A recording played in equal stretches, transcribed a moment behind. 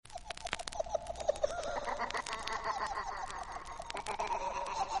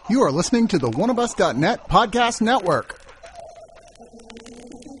You are listening to the oneofus.net podcast network.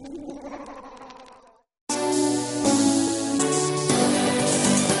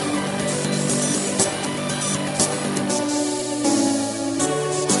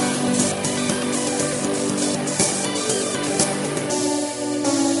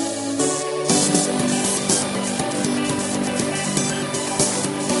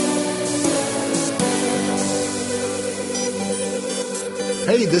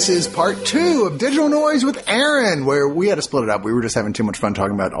 Hey, this is part 2 of Digital Noise with Aaron, where we had to split it up. We were just having too much fun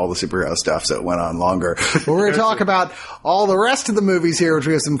talking about all the superhero stuff, so it went on longer. But we're going to talk about all the rest of the movies here, which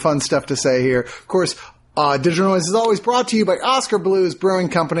we have some fun stuff to say here. Of course, Digital Noise is always brought to you by Oscar Blues Brewing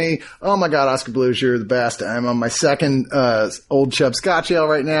Company. Oh my God, Oscar Blues, you're the best. I'm on my second Old Chub Scotch Ale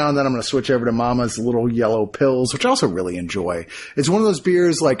right now, and then I'm going to switch over to Mama's Little Yellow Pills, which I also really enjoy. It's one of those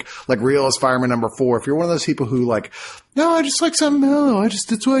beers like Real as Fireman number 4. If you're one of those people who no, I just like something mellow.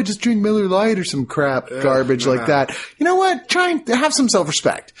 That's why I just drink Miller Lite or some crap garbage like that. You know what? Try and have some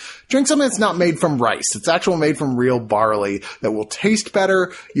self-respect. Drink something that's not made from rice. It's actually made from real barley that will taste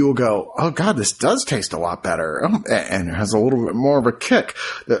better. You will go, oh God, this does taste a lot better. And it has a little bit more of a kick,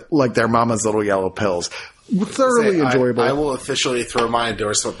 like their Mama's Little Yellow Pills. Thoroughly enjoyable. I will officially throw my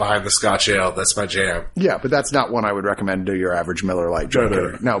endorsement behind the Scotch Ale. That's my jam. Yeah, but that's not one I would recommend to your average Miller Lite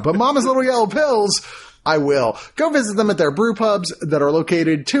drinker. No, but Mama's Little Yellow Pills, I will. Go visit them at their brew pubs that are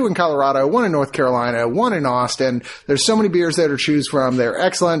located 2 in Colorado, 1 in North Carolina, 1 in Austin. There's so many beers there to choose from. They're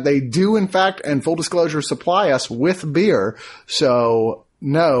excellent. They do, in fact, and full disclosure, supply us with beer. So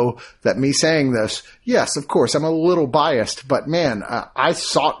know that me saying this, yes, of course, I'm a little biased, but man, I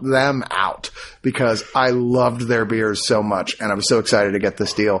sought them out because I loved their beers so much, and I was so excited to get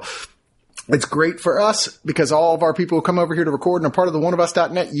this deal. It's great for us because all of our people who come over here to record and are part of the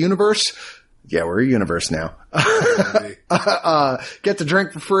oneofus.net universe. Yeah, we're a universe now. Get to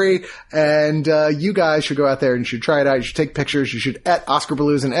drink for free, and you guys should go out there and you should try it out. You should take pictures. You should at Oscar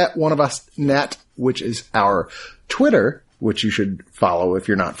Blues and at oneofus.net, which is our Twitter, which you should follow if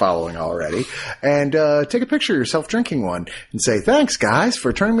you're not following already, and take a picture of yourself drinking one and say, thanks, guys,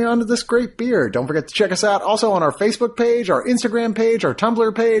 for turning me on to this great beer. Don't forget to check us out also on our Facebook page, our Instagram page, our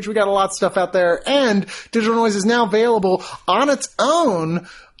Tumblr page. We got a lot of stuff out there, and Digital Noise is now available on its own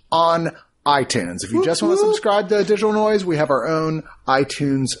on iTunes. If you just want to subscribe to Digital Noise, we have our own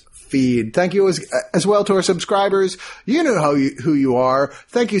iTunes feed. Thank you as well to our subscribers. You know who you are.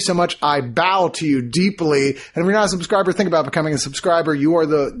 Thank you so much. I bow to you deeply. And if you're not a subscriber, think about becoming a subscriber.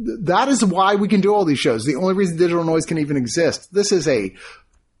 That is why we can do all these shows. The only reason Digital Noise can even exist. This is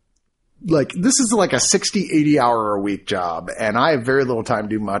like a 60, 80 hour a week job, and I have very little time to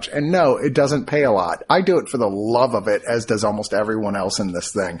do much. And no, it doesn't pay a lot. I do it for the love of it, as does almost everyone else in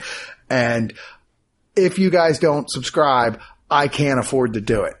this thing. And if you guys don't subscribe, I can't afford to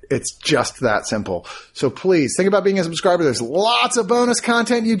do it. It's just that simple. So please think about being a subscriber. There's lots of bonus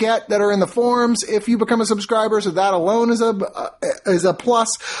content you get that are in the forums if you become a subscriber. So that alone is a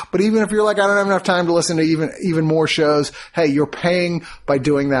plus. But even if you're like, I don't have enough time to listen to even more shows, hey, you're paying by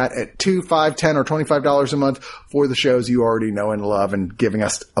doing that at $2, $5, $10, or $25 a month for the shows you already know and love, and giving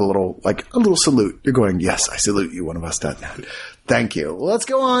us a little salute. You're going, yes, I salute you, oneofus.net. Thank you. Let's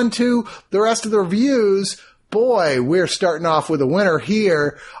go on to the rest of the reviews. Boy, we're starting off with a winner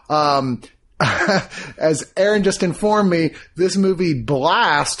here. As Aaron just informed me, this movie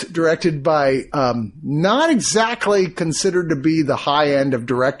Blast, directed by not exactly considered to be the high end of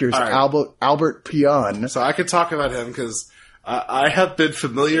directors, right, Albert Pyun. So I could talk about him because I have been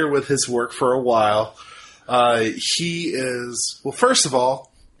familiar with his work for a while. He is, well, first of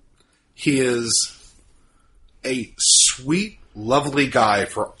all, he is a sweet, lovely guy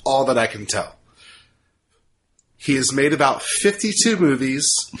for all that I can tell. He has made about 52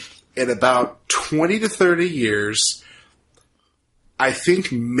 movies in about 20 to 30 years. I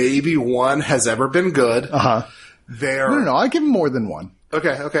think maybe one has ever been good. Uh-huh. No, I give him more than one.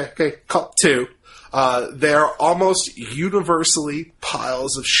 Okay. Call 2. They're almost universally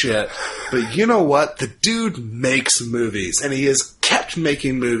piles of shit. But you know what? The dude makes movies, and he has kept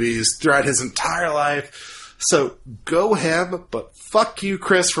making movies throughout his entire life. So go him, but fuck you,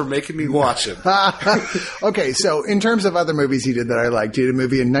 Chris, for making me watch him. Okay, so in terms of other movies he did that I liked, he did a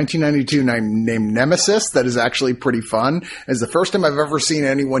movie in 1992 named Nemesis that is actually pretty fun. It's the first time I've ever seen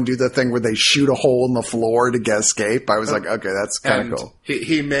anyone do the thing where they shoot a hole in the floor to get escape. I was like, okay, that's kind of cool.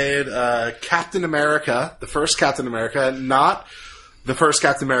 He made Captain America, the first Captain America, not the first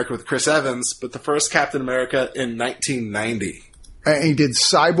Captain America with Chris Evans, but the first Captain America in 1990. And he did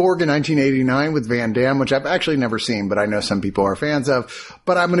Cyborg in 1989 with Van Damme, which I've actually never seen, but I know some people are fans of.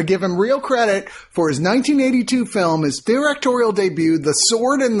 But I'm going to give him real credit for his 1982 film, his directorial debut, The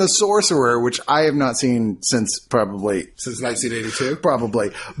Sword and the Sorcerer, which I have not seen since 1982?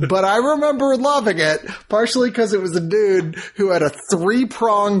 Probably. But I remember loving it, partially because it was a dude who had a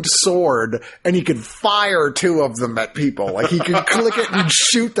 3-pronged sword, and he could fire 2 of them at people. Like, he could click it and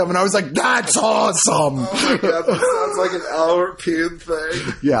shoot them, and I was like, that's awesome! Oh my god, that sounds like an Albert Pune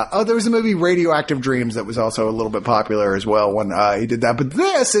thing. Yeah. Oh, there was a movie, Radioactive Dreams, that was also a little bit popular as well when he did that. But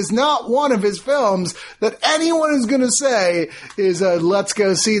this is not one of his films that anyone is going to say is a let's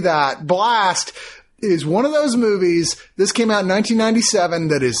go see that. Blast is one of those movies. This came out in 1997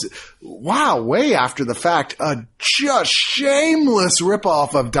 that is, wow, way after the fact, a just shameless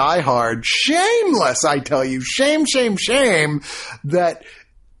ripoff of Die Hard. Shameless, I tell you. Shame, shame, shame. That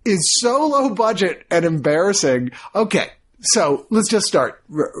is so low budget and embarrassing. Okay. So let's just start.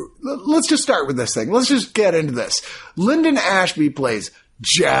 Let's just start with this thing. Let's just get into this. Lyndon Ashby plays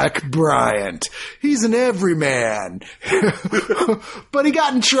Jack Bryant. He's an everyman. But he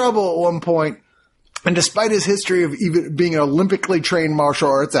got in trouble at one point. And despite his history of even being an Olympically trained martial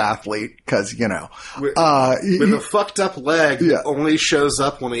arts athlete, because, you know. With a fucked up leg that only shows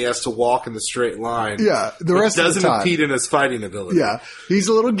up when he has to walk in the straight line. Yeah, the rest of the time. Doesn't impede in his fighting ability. Yeah, he's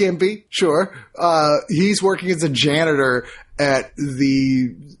a little gimpy, sure. He's working as a janitor at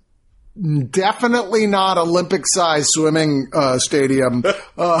the definitely not Olympic-sized swimming stadium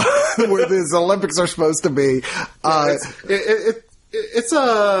where the Olympics are supposed to be.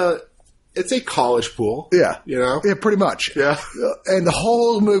 It's a college pool. Yeah. You know? Yeah, pretty much. Yeah. And the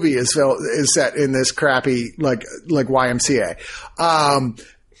whole movie is set in this crappy, like YMCA.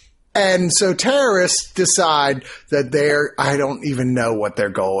 And so terrorists decide that I don't even know what their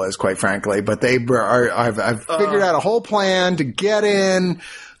goal is, quite frankly, but I've figured out a whole plan to get in,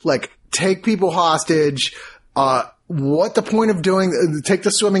 like, take people hostage, what the point of take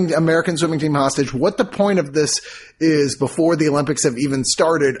the American swimming team hostage, what the point of this is before the Olympics have even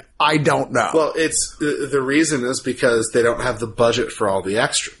started, I don't know. Well, it's, the reason is because they don't have the budget for all the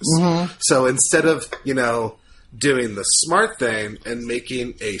extras. Mm-hmm. So instead of, doing the smart thing and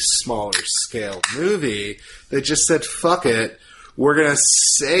making a smaller scale movie, they just said, fuck it. We're going to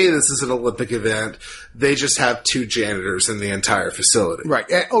say this is an Olympic event. They just have 2 janitors in the entire facility. Right.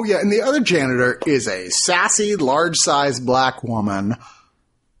 Oh, yeah. And the other janitor is a sassy, large-sized black woman.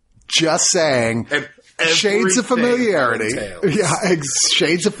 Just saying. And shades of familiarity. Yeah.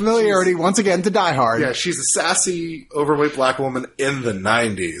 Shades of familiarity, once again, to Die Hard. Yeah. She's a sassy, overweight black woman in the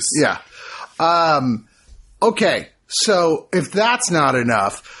 90s. Yeah. Okay. So if that's not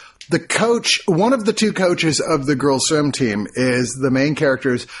enough, the coach, one of the 2 coaches of the girls' swim team is the main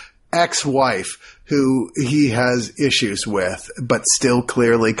character's ex-wife, who he has issues with, but still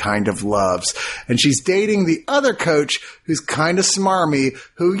clearly kind of loves. And she's dating the other coach, who's kind of smarmy,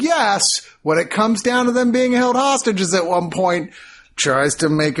 who, yes, when it comes down to them being held hostages at one point, tries to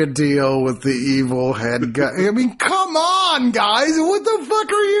make a deal with the evil head guy. I mean, come on, guys. What the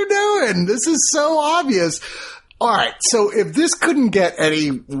fuck are you doing? This is so obvious. All right, so if this couldn't get any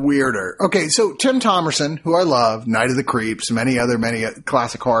weirder. Okay, so Tim Thomerson, who I love, Night of the Creeps, many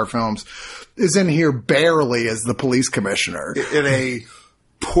classic horror films, is in here barely as the police commissioner. In a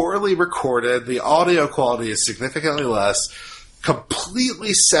poorly recorded, the audio quality is significantly less,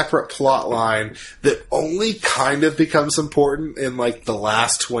 completely separate plot line that only kind of becomes important in, like, the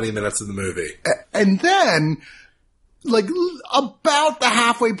last 20 minutes of the movie. And then, like, about the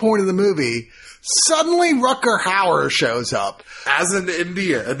halfway point of the movie, suddenly Rutger Hauer shows up. As an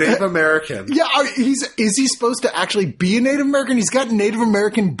Indian, a Native American. Yeah, is he supposed to actually be a Native American? He's got Native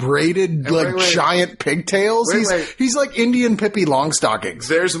American braided, giant pigtails. He's like Indian Pippi Longstockings.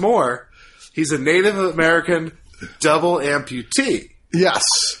 There's more. He's a Native American double amputee.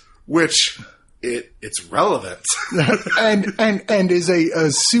 Yes. Which... It's relevant. and is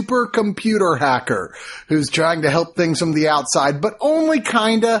a supercomputer hacker who's trying to help things from the outside, but only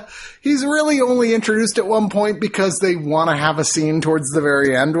kinda. He's really only introduced at one point because they want to have a scene towards the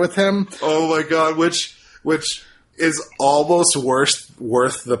very end with him. Oh my god, which is almost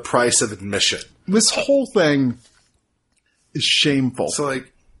worth the price of admission. This whole thing is shameful.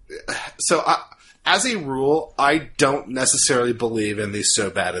 As a rule, I don't necessarily believe in the so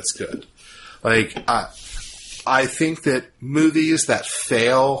bad it's good. Like, I think that movies that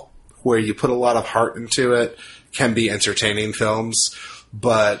fail, where you put a lot of heart into it, can be entertaining films,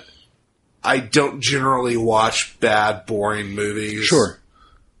 but I don't generally watch bad, boring movies. Sure.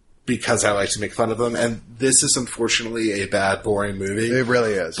 Because I like to make fun of them, and this is unfortunately a bad, boring movie. It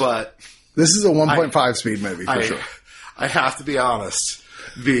really is. But this is a 1.5 speed movie, for sure. I have to be honest.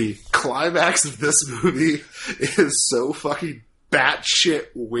 The climax of this movie is so fucking batshit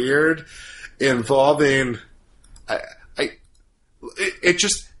weird, involving it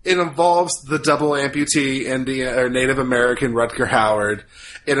involves the double amputee Indian or Native American Rutger Hauer.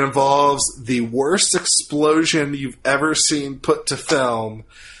 It involves the worst explosion you've ever seen put to film,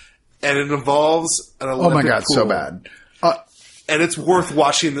 and it involves an Olympic Oh my god, pool. so bad. And it's worth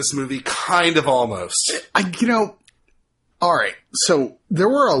watching this movie, kind of almost. All right. So there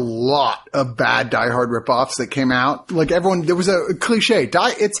were a lot of bad Die Hard ripoffs that came out. Like everyone, there was a cliche.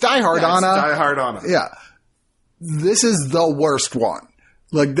 It's Die Hard on a. Die Hard on it. Yeah. This is the worst one,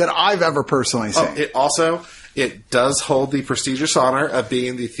 like that I've ever personally seen. It does hold the prestigious honor of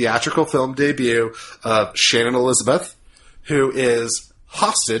being the theatrical film debut of Shannon Elizabeth, who is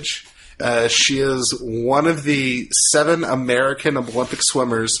hostage. She is one of the 7 American Olympic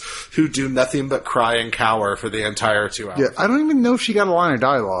swimmers who do nothing but cry and cower for the entire 2 hours. Yeah, I don't even know if she got a line of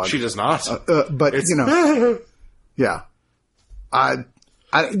dialogue. She does not. But yeah.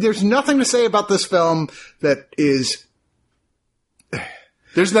 There's nothing to say about this film that is.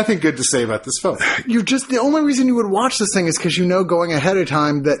 There's nothing good to say about this film. The only reason you would watch this thing is because you know going ahead of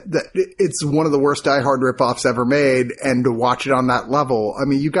time that it's one of the worst Die Hard ripoffs ever made, and to watch it on that level. I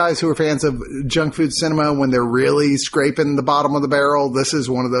mean, you guys who are fans of junk food cinema, when they're really scraping the bottom of the barrel, this is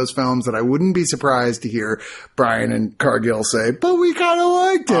one of those films that I wouldn't be surprised to hear Brian and Cargill say, but we kind of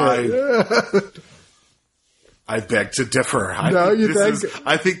liked it. I beg to differ.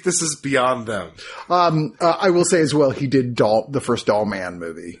 I think this is beyond them. I will say as well, he did the first Doll Man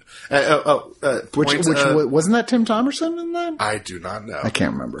movie. Which wasn't that Tim Thomerson in that? I do not know. I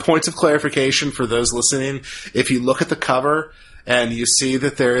can't remember. Points of clarification for those listening. If you look at the cover and you see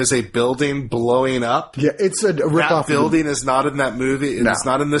that there is a building blowing up. Yeah, it's a ripoff. That building is not in that movie. It's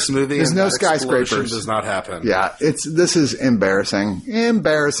not in this movie. There's no skyscrapers. Does not happen. Yeah, this is embarrassing.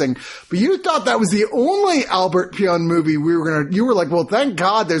 Embarrassing. But you thought that was the only Albert Pyun movie you were like, well, thank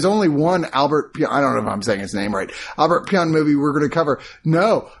God there's only one Albert Pyun. I don't know if I'm saying his name right. Albert Pyun movie we're going to cover.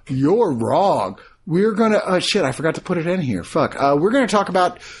 No, you're wrong. We're going to, shit, I forgot to put it in here. Fuck. We're going to talk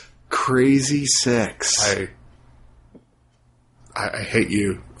about Crazy Six. I hate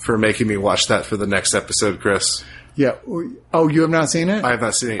you for making me watch that for the next episode, Chris. Yeah. Oh, you have not seen it? I have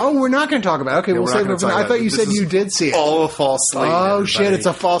not seen it. Oh, we're not going to talk about it. Okay, we'll save it for now. I thought you said you did see it. All a false lead. Oh, everybody. shit, it's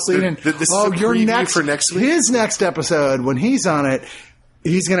a false lead. This is a preview for next week. His next episode, when he's on it,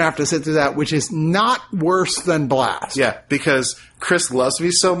 he's going to have to sit through that, which is not worse than Blast. Yeah, because Chris loves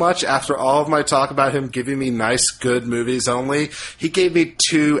me so much. After all of my talk about him giving me nice, good movies only, he gave me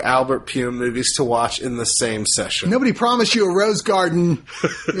 2 Albert Pyun movies to watch in the same session. Nobody promised you a rose garden.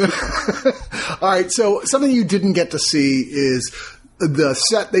 All right, so something you didn't get to see is the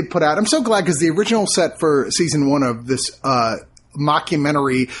set they put out. I'm so glad because the original set for season 1 of this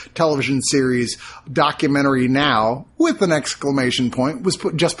mockumentary television series, Documentary Now, with an exclamation point, was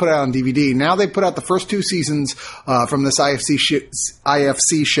just put out on DVD. Now they put out the first 2 seasons from this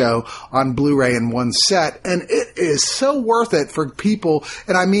IFC show on Blu-ray in one set, and it is so worth it for people,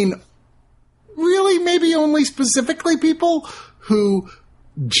 and I mean, really maybe only specifically people who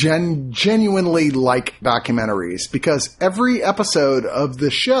genuinely like documentaries, because every episode of the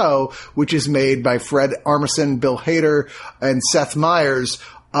show, which is made by Fred Armisen, Bill Hader, and Seth Meyers,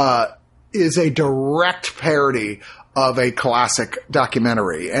 is a direct parody of a classic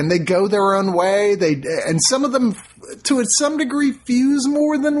documentary, and they go their own way. And some of them, to some degree, fuse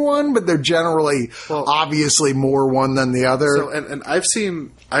more than one, but they're generally obviously more one than the other. So, and I've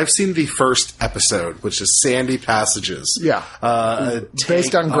seen the first episode, which is Sandy Passages. Yeah,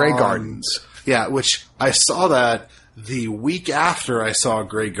 based on Grey Gardens. Yeah, which I saw that the week after I saw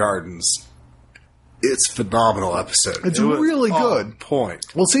Grey Gardens. It's a phenomenal episode. It's really good. On point.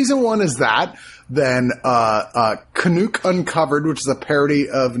 Well, season 1 is that. Then Canuck Uncovered, which is a parody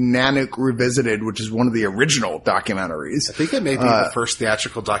of Nanook Revisited, which is one of the original documentaries. I think it may be the first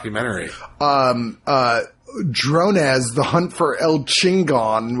theatrical documentary. Drones, The Hunt for El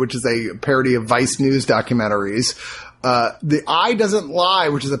Chingon, which is a parody of Vice News documentaries. The Eye Doesn't Lie,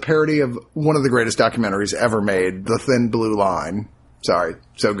 which is a parody of one of the greatest documentaries ever made, The Thin Blue Line. Sorry,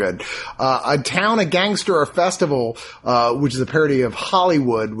 so good. A Town, a Gangster, a Festival, which is a parody of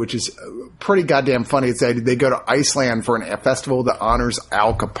Hollywood, which is pretty goddamn funny. It's they go to Iceland for a festival that honors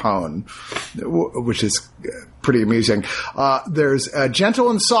Al Capone, which is pretty amusing. There's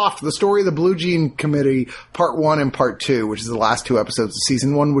Gentle and Soft, the story of the Blue Jean Committee, Part 1 and Part 2, which is the last 2 episodes of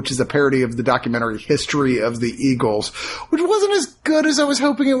Season 1, which is a parody of the documentary History of the Eagles, which wasn't as good as I was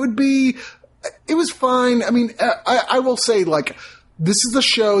hoping it would be. It was fine. I mean, I will say, like, this is the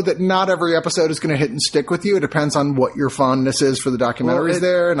show that not every episode is going to hit and stick with you. It depends on what your fondness is for the documentaries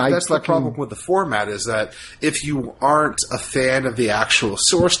there. And that's the problem with the format is that if you aren't a fan of the actual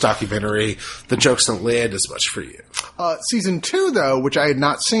source documentary, the jokes don't land as much for you. Season 2, though, which I had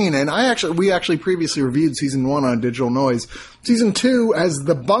not seen, and we actually previously reviewed Season 1 on Digital Noise. Season 2 has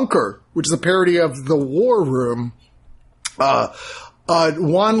The Bunker, which is a parody of The War Room.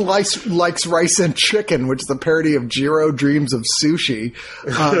 Juan likes rice and chicken, which is a parody of Jiro Dreams of Sushi.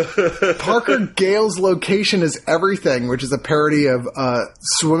 Parker Gale's Location is Everything, which is a parody of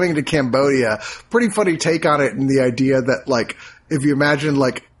Swimming to Cambodia. Pretty funny take on it, and the idea that, like, if you imagine,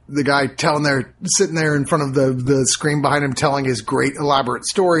 like, the guy sitting there in front of the screen behind him telling his great elaborate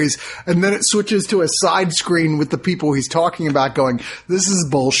stories, and then it switches to a side screen with the people he's talking about going, this is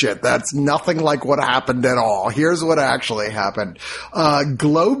bullshit. That's nothing like what happened at all. Here's what actually happened.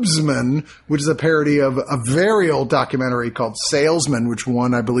 Globesman, which is a parody of a very old documentary called Salesman, which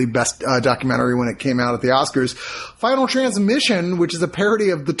won, I believe, best documentary when it came out at the Oscars. Final Transmission, which is a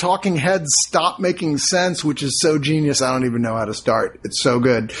parody of the Talking Heads' Stop Making Sense, which is so genius I don't even know how to start. It's so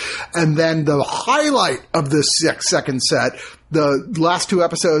good. And then the highlight of this second set, the last 2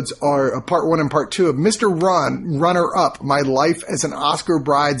 episodes are part 1 and part 2 of Mr. Runner Up, My Life as an Oscar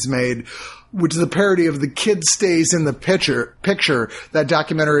Bridesmaid, which is a parody of The Kid Stays in the Picture, that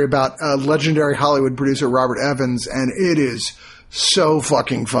documentary about legendary Hollywood producer Robert Evans, and it is so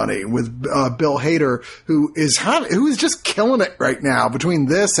fucking funny with Bill Hader, who is just killing it right now between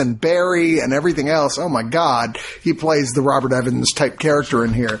this and Barry and everything else. Oh my God, he plays the Robert Evans type character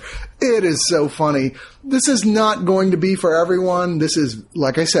in here. It is so funny. This is not going to be for everyone. This is,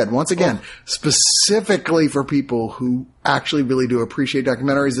 like I said, once again, specifically for people who actually really do appreciate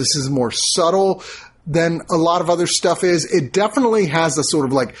documentaries. This is more subtle than a lot of other stuff is. It definitely has a sort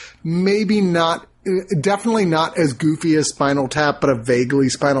of like, definitely not as goofy as Spinal Tap, but a vaguely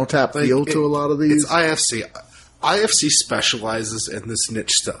Spinal Tap feel to a lot of these. It's IFC. IFC specializes in this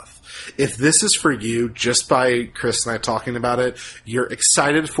niche stuff. If this is for you, just by Chris and I talking about it, you're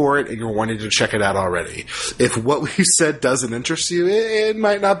excited for it and you're wanting to check it out already. If what we said doesn't interest you, it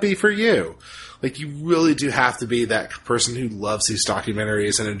might not be for you. Like, you really do have to be that person who loves these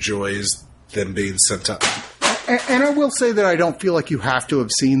documentaries and enjoys them being sent up. And I will say that I don't feel like you have to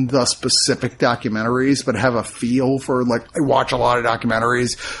have seen the specific documentaries, but have a feel for, like, I watch a lot of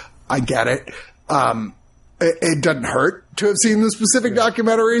documentaries. I get it. It doesn't hurt to have seen the specific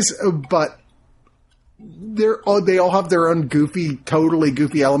documentaries, but they all have their own totally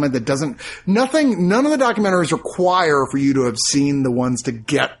goofy element that none of the documentaries require for you to have seen the ones to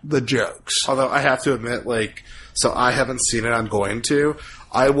get the jokes. Although I have to admit, so I haven't seen it, I'm going to.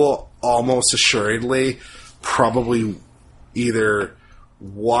 I will almost assuredly probably either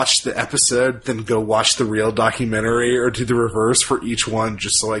watch the episode, then go watch the real documentary, or do the reverse for each one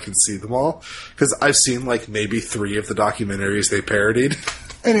just so I can see them all. Because I've seen maybe 3 of the documentaries they parodied.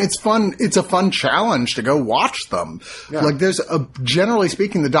 And it's fun. It's a fun challenge to go watch them. Yeah. Generally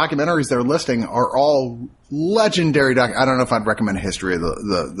speaking, the documentaries they're listing are all legendary. I don't know if I'd recommend History of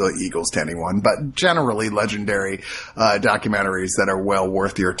the Eagles to anyone, but generally legendary documentaries that are well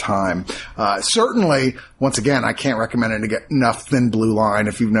worth your time. Certainly, once again, I can't recommend it enough. Thin Blue Line,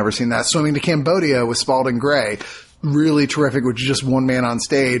 if you've never seen that. Swimming to Cambodia with Spalding Gray, really terrific. Which is just one man on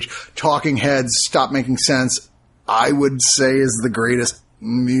stage. Talking Heads, Stop Making Sense, I would say is the greatest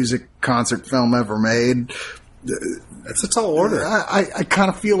music concert film ever made. It's a tall order. I kind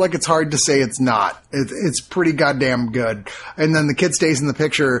of feel like it's hard to say it's not. It's pretty goddamn good. And then The Kid Stays in the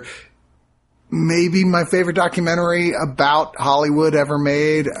Picture, maybe my favorite documentary about Hollywood ever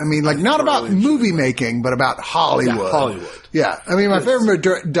made. I mean, not about movie making, but about Hollywood. Yeah, Hollywood. Yeah. I mean, my favorite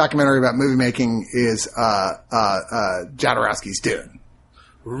documentary about movie making is Jodorowsky's Dune.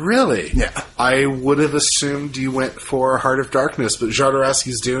 Really? Yeah. I would have assumed you went for Heart of Darkness, but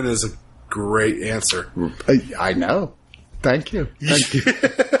Jodorowsky's Dune is a great answer. I know. Thank you.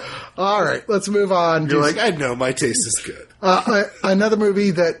 All right, let's move on. You're I know my taste is good. Another movie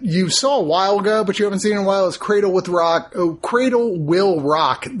that you saw a while ago, but you haven't seen in a while, is Cradle Will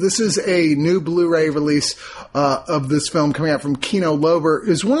Rock. This is a new Blu-ray release of this film coming out from Kino Lorber.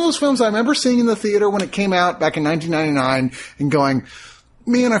 It's one of those films I remember seeing in the theater when it came out back in 1999 and going,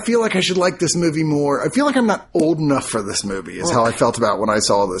 man, I feel like I should like this movie more. I feel like I'm not old enough for this movie is how I felt about when I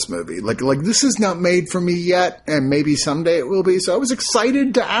saw this movie. Like this is not made for me yet, and maybe someday it will be. So I was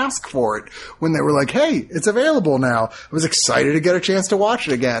excited to ask for it when they were like, hey, it's available now. I was excited to get a chance to watch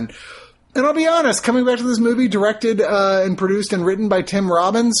it again. And I'll be honest, coming back to this movie, directed and produced and written by Tim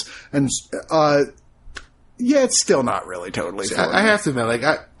Robbins, and it's still not really totally for me. I have to admit,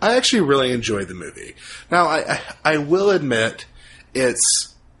 I actually really enjoyed the movie. Now, I will admit,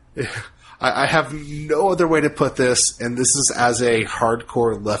 it's, I have no other way to put this, and this is as a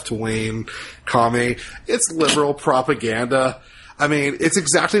hardcore left-wing commie. It's liberal propaganda. I mean, it's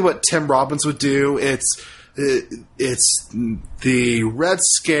exactly what Tim Robbins would do. It's the Red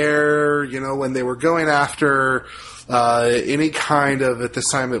Scare, when they were going after any kind of, at this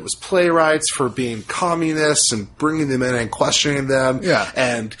time it was playwrights for being communists and bringing them in and questioning them. Yeah.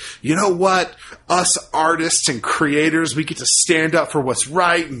 And you know what? Us artists and creators, we get to stand up for what's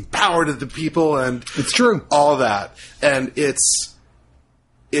right and power to the people, and it's true. All that. And it's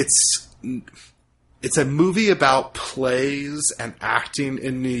a movie about plays and acting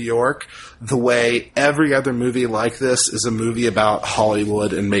in New York the way every other movie like this is a movie about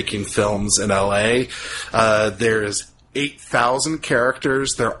Hollywood and making films in LA. There's 8,000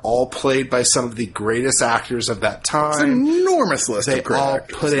 characters. They're all played by some of the greatest actors of that time. It's an enormous list They of great all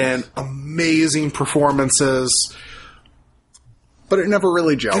actors. put in amazing performances. But it never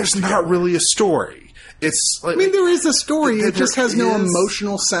really gels. There's together. not really a story. It's like, I mean, there is a story. It just has no is.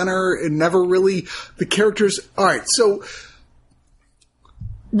 emotional center. It never really... The characters... All right, so...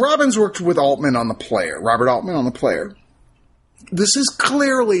 Robbins worked with Altman on The Player. Robert Altman on The Player. This is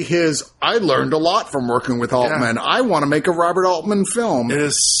clearly his... I learned a lot from working with Altman. Yeah. I want to make a Robert Altman film. It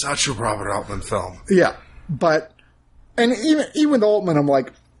is such a Robert Altman film. Yeah, but... And even with Altman, I'm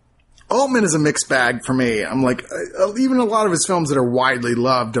like... Altman is a mixed bag for me. I'm like, even a lot of his films that are widely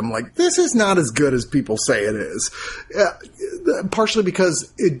loved, I'm like, this is not as good as people say it is. Partially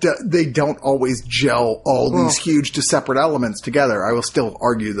because they don't always gel all these huge separate elements together. I will still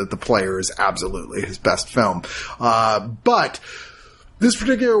argue that The Player is absolutely his best film. But this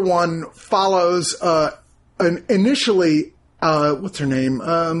particular one follows initially... what's her name?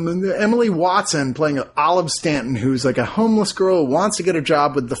 Emily Watson playing Olive Stanton, who's like a homeless girl who wants to get a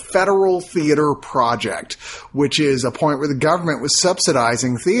job with the Federal Theater Project, which is a point where the government was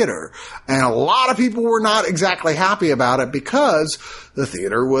subsidizing theater. And a lot of people were not exactly happy about it because the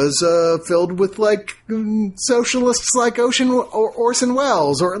theater was filled with like socialists like Orson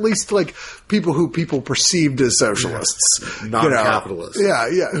Welles, or at least like people who people perceived as socialists. Non-capitalists.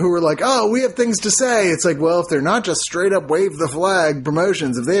 Yeah, who were like, oh, we have things to say. It's like, well, if they're not just straight up wave the flag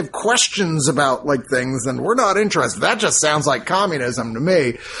promotions, if they have questions about like things, then we're not interested. That just sounds like communism to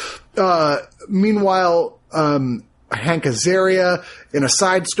me. Meanwhile, Hank Azaria, in a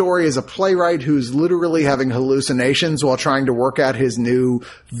side story, is a playwright who's literally having hallucinations while trying to work out his new,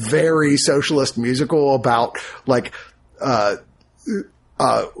 very socialist musical about, like,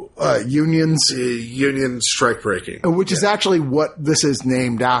 unions. Union strike breaking. Which is actually what this is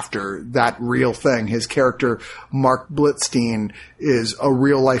named after, that real thing. His character, Mark Blitzstein, is a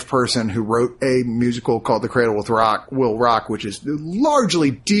real life person who wrote a musical called The Cradle Will Rock, which is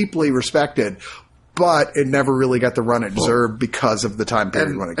largely deeply respected, but it never really got the run it deserved because of the time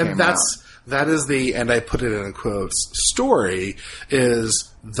period when it came out. That is the, and I put it in quotes, story is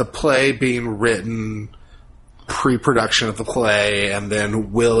the play being written, pre-production of the play, and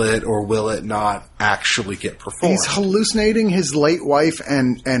then will it or will it not actually get performed? He's hallucinating his late wife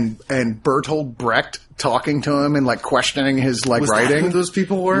and Bertolt Brecht talking to him and like questioning his like writing. That who those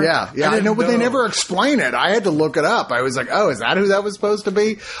people were? Yeah. I know, but they never explain it. I had to look it up. I was like, oh, is that who that was supposed to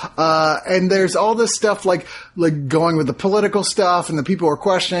be? And there's all this stuff like going with the political stuff, and the people are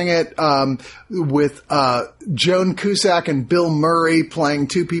questioning it, with Joan Cusack and Bill Murray playing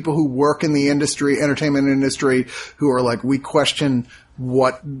two people who work in the entertainment industry, who are like, we question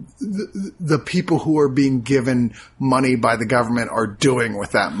what the people who are being given money by the government are doing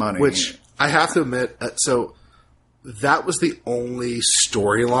with that money. Which I have to admit, so that was the only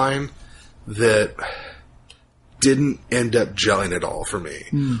storyline that didn't end up gelling at all for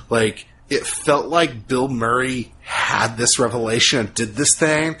me. Like, it felt like Bill Murray had this revelation and did this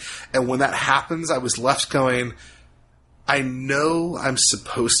thing, and when that happens, I was left going, I know I'm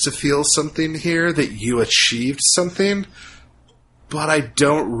supposed to feel something here, that you achieved something, but I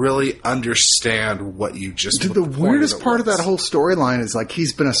don't really understand what you just did. The weirdest part of that whole storyline is like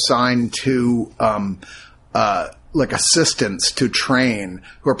he's been assigned to like assistants to train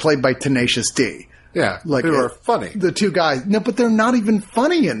who are played by Tenacious D. Yeah, like who are funny. The two guys, no, but they're not even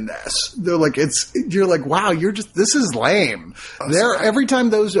funny in this. They're like, you're like, wow, this is lame. Every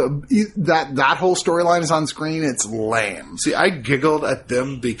time that whole storyline is on screen, it's lame. See, I giggled at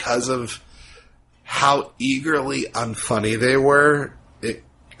them because of how eagerly unfunny they were. I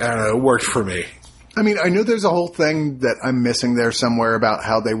don't know, it worked for me. I mean, I know there's a whole thing that I'm missing there somewhere about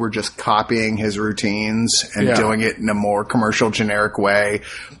how they were just copying his routines and doing it in a more commercial, generic way.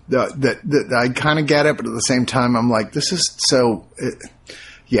 That I kind of get it, but at the same time, I'm like, this is so...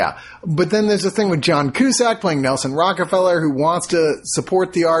 Yeah. But then there's a thing with John Cusack playing Nelson Rockefeller, who wants to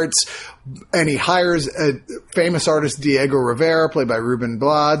support the arts, and he hires a famous artist, Diego Rivera, played by Ruben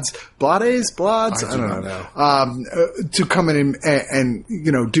Blades? I don't know. To come in and,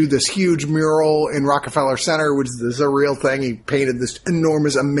 you know, do this huge mural in Rockefeller Center, which is a real thing. He painted this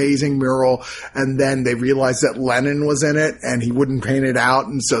enormous, amazing mural, and then they realized that Lenin was in it, and he wouldn't paint it out,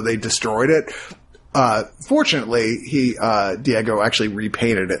 and so they destroyed it. Fortunately, Diego actually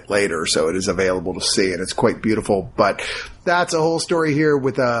repainted it later, so it is available to see, and it's quite beautiful. But that's a whole story here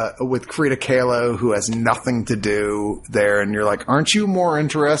with Frida Kahlo, who has nothing to do there, and you're like, aren't you more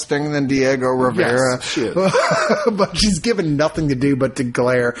interesting than Diego Rivera? Yes, she is. But she's given nothing to do but to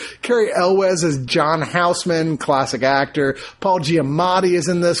glare. Carrie Elwes is John Houseman, classic actor. Paul Giamatti is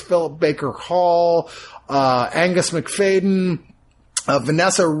in this. Philip Baker Hall, Angus McFadden.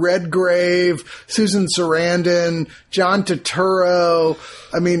 Vanessa Redgrave, Susan Sarandon, John Turturro.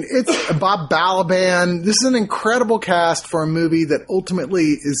 I mean, it's Bob Balaban. This is an incredible cast for a movie that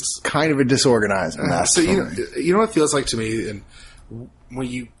ultimately is kind of a disorganized mess. So you know what it feels like to me, and when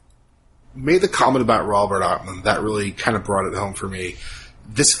you made the comment about Robert Altman, that really kind of brought it home for me.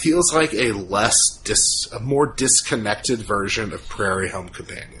 This feels like a more disconnected version of Prairie Home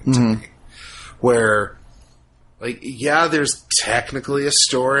Companion to me, where. Like, yeah, there's technically a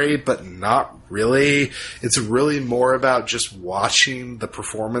story, but not really. It's really more about just watching the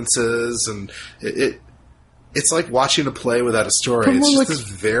performances, and it's like watching a play without a story. But It's just like, this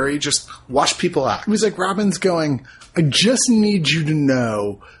very just watch people act. It was like Robin's going, I just need you to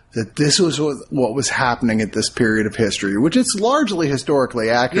know that this was what was happening at this period of history, which is largely historically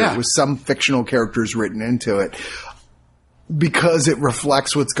accurate with some fictional characters written into it, because it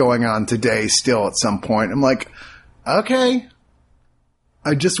reflects what's going on today still at some point. I'm like, okay.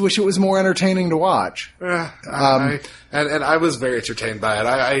 I just wish it was more entertaining to watch. And I was very entertained by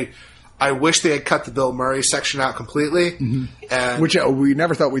it. I wish they had cut the Bill Murray section out completely. And which we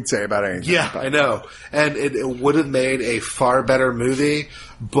never thought we'd say about anything. Yeah, I know. And it would have made a far better movie,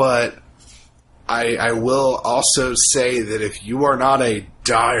 but I will also say that if you are not a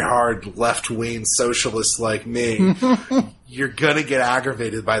diehard left-wing socialist like me, you're going to get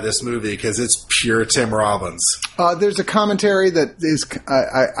aggravated by this movie because it's pure Tim Robbins. There's a commentary that is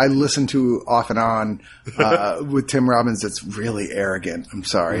I listen to off and on with Tim Robbins that's really arrogant. I'm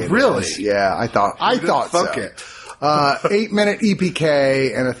sorry. Really? Yeah, I thought so. It. 8-minute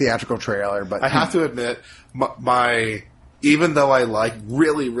EPK and a theatrical trailer, but I have to admit, my even though I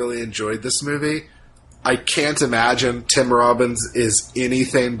really, really enjoyed this movie, I can't imagine Tim Robbins is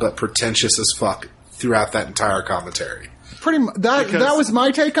anything but pretentious as fuck throughout that entire commentary. Pretty much, that was my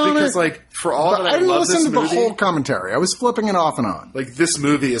take on it. Because, like, for all that I didn't love listen this to movie, the whole commentary. I was flipping it off and on. Like, this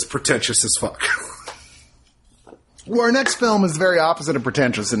movie is pretentious as fuck. Well, our next film is the very opposite of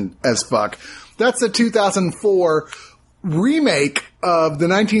pretentious as fuck. That's the 2004 remake of the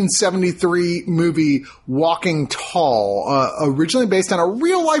 1973 movie Walking Tall, originally based on a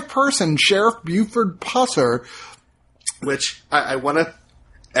real-life person, Sheriff Buford Pusser. Which, I want to...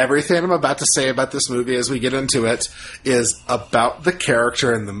 Everything I'm about to say about this movie as we get into it is about the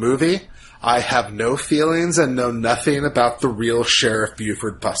character in the movie. I have no feelings and know nothing about the real Sheriff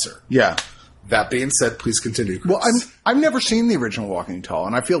Buford Pusser. Yeah. That being said, please continue, Chris. Well, I've never seen the original Walking Tall,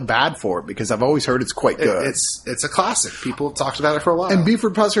 and I feel bad for it because I've always heard it's quite good. It's a classic. People have talked about it for a while. And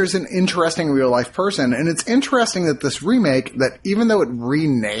Buford Pusser is an interesting real-life person, and it's interesting that this remake, that even though it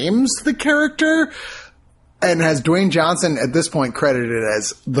renames the character and has Dwayne Johnson at this point credited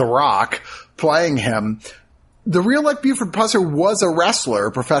as The Rock playing him, the real-life Buford Pusser was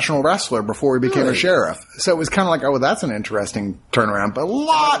a professional wrestler before he became a sheriff. So it was kind of like, oh, well, that's an interesting turnaround. But a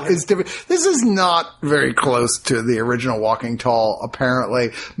lot is different. This is not very close to the original Walking Tall,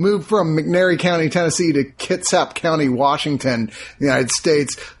 apparently. Moved from McNairy County, Tennessee to Kitsap County, Washington, United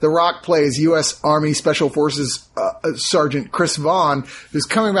States. The Rock plays U.S. Army Special Forces Sergeant Chris Vaughn, who's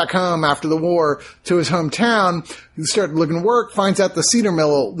coming back home after the war to his hometown. He started looking at work, finds out the cedar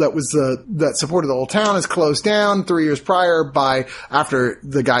mill that supported the whole town is closed down 3 years prior after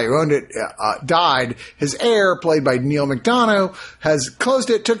the guy who owned it died. His heir, played by Neil McDonough, has closed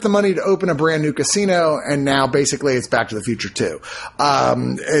it, took the money to open a brand new casino, and now basically it's Back to the Future 2.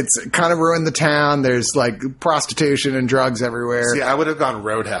 It's kind of ruined the town. There's like prostitution and drugs everywhere. See, I would have gone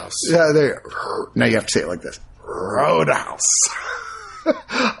Roadhouse. Yeah, now you have to say it like this. Roadhouse.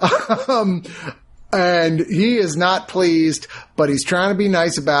 And he is not pleased but he's trying to be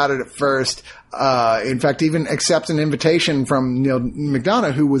nice about it at first. In fact, even accepts an invitation from Neil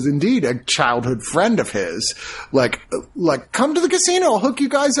McDonough, who was indeed a childhood friend of his. Like, come to the casino, I'll hook you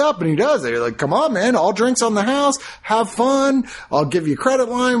guys up. And he does. They're like, come on, man, all drinks on the house, have fun, I'll give you a credit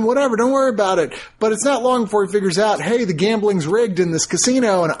line, whatever, don't worry about it. But it's not long before he figures out, hey, the gambling's rigged in this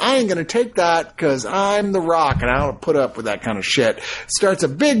casino, and I ain't gonna take that, cause I'm The Rock, and I don't put up with that kind of shit. Starts a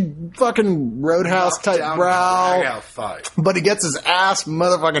big fucking Roadhouse type brawl. But he gets his ass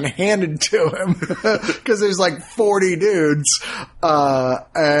motherfucking handed to him. Because there's like 40 dudes.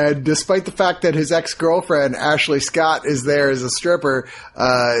 And despite the fact that his ex-girlfriend, Ashley Scott, is there as a stripper,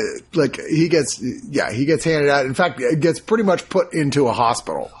 he gets handed out. In fact, it gets pretty much put into a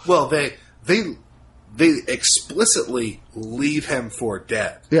hospital. Well, they explicitly leave him for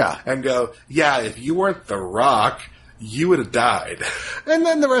dead. Yeah. And go, yeah, if you weren't The Rock, you would have died. And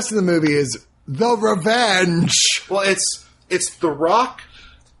then the rest of the movie is the revenge. Well, it's The Rock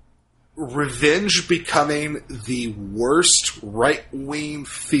revenge becoming the worst right-wing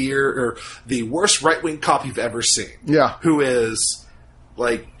or the worst right-wing cop you've ever seen. Yeah. Who is,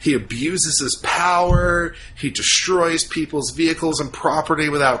 like, he abuses his power, he destroys people's vehicles and property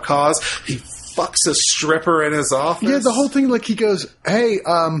without cause, he fucks a stripper in his office. Yeah, the whole thing, like, he goes, hey,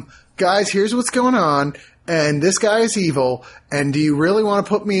 guys, here's what's going on. And this guy is evil, and do you really want to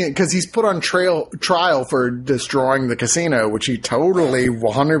put me in? Because he's put on trial for destroying the casino, which he totally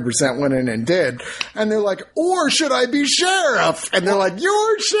 100% went in and did. And they're like, or should I be sheriff? And they're like,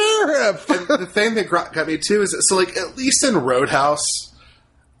 you're sheriff! And the thing that got me, too, is, so, like, at least in Roadhouse,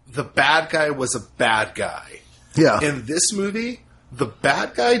 the bad guy was a bad guy. Yeah. In this movie, the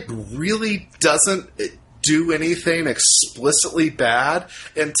bad guy really doesn't do anything explicitly bad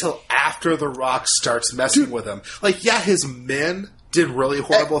until after The Rock starts messing with him. Like, yeah, his men did really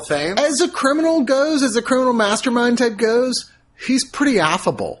horrible things. As a criminal mastermind type goes, he's pretty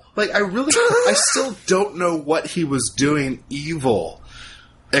affable. Like, I still don't know what he was doing evil.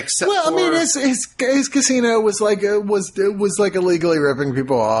 Except I mean, his casino was like illegally ripping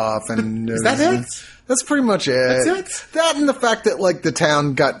people off, and is that it? That's pretty much it. That's it. That and the fact that like the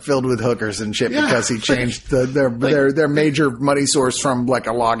town got filled with hookers and shit because he changed their major money source from like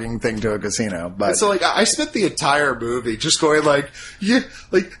a logging thing to a casino. But so like I spent the entire movie just going like, yeah,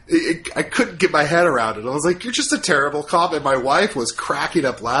 like I couldn't get my head around it. I was like, you're just a terrible cop, and my wife was cracking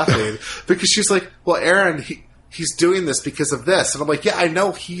up laughing because she's like, well, Aaron, he's doing this because of this. And I'm like, yeah, I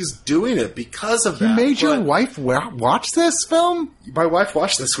know he's doing it because of that. You made your wife watch this film? My wife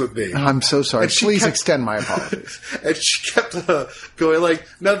watched this with me. I'm so sorry. Please extend my apologies. And she kept going like,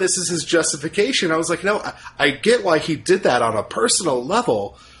 no, this is his justification. I was like, no, I get why he did that on a personal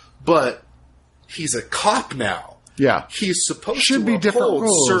level, but he's a cop now. Yeah. He's supposed Should to be different uphold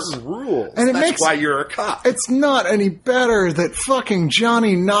rules. certain rules. And that's why you're a cop. It's not any better that fucking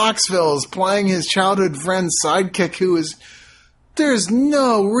Johnny Knoxville is playing his childhood friend's sidekick who is... There's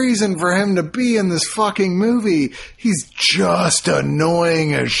no reason for him to be in this fucking movie. He's just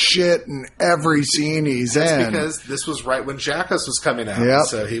annoying as shit in every scene he's in. That's because this was right when Jackass was coming out. Yep.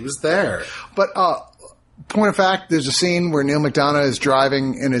 So he was there. But, point of fact, there's a scene where Neil McDonough is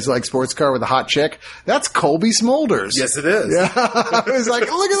driving in his like sports car with a hot chick. That's Colby Smulders. Yes, it is. Yeah. I was like,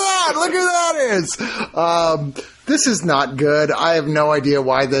 look at that! Look who that is! This is not good. I have no idea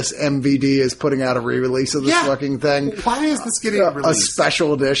why this MVD is putting out a re-release of this fucking thing. Why is this getting released? A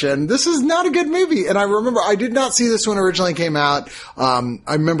special edition. This is not a good movie. And I remember, I did not see this when it originally came out. I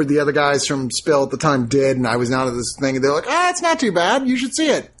remember the other guys from Spill at the time did, and I was not at this thing, and they're like, it's not too bad. You should see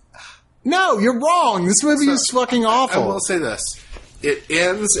it. No, you're wrong. This movie is fucking awful. I will say this. It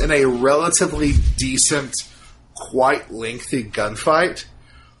ends in a relatively decent, quite lengthy gunfight,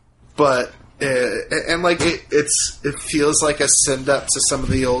 but it feels like a send up to some of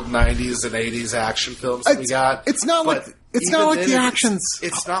the old 90s and 80s action films we got. It's not like the action's...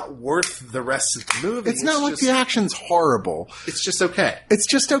 It's not worth the rest of the movie. It's not like the action's horrible. It's just okay. It's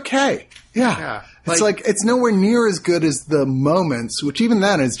just okay. Yeah. It's like, it's nowhere near as good as the moments, which even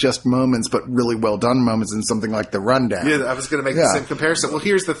then is just moments, but really well done moments in something like The Rundown. Yeah, I was going to make the same comparison. Well,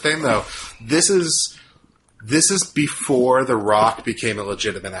 here's the thing, though. This is before The Rock became a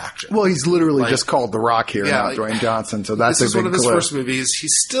legitimate actor. Well, he's literally just called The Rock here, not Dwayne Johnson, so that's a big This is one of his clip. first movies.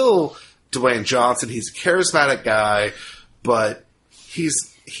 He's still Dwayne Johnson. He's a charismatic guy, but he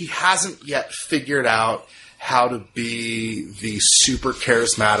hasn't yet figured out how to be the super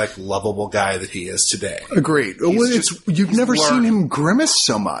charismatic, lovable guy that he is today. Agreed. You've never seen him grimace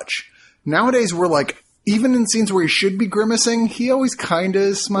so much. Nowadays, we're like, even in scenes where he should be grimacing, he always kind of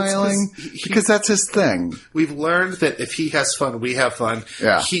is smiling because that's his thing. We've learned that if he has fun, we have fun.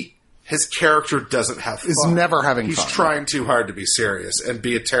 Yeah. his character doesn't have fun. Is never having He's fun. trying too hard to be serious and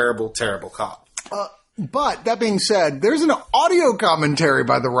be a terrible, terrible cop. But that being said, there's an audio commentary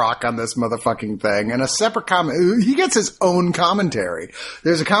by The Rock on this motherfucking thing, and a separate comment. He gets his own commentary.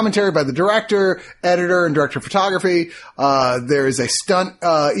 There's a commentary by the director, editor, and director of photography. There's a stunt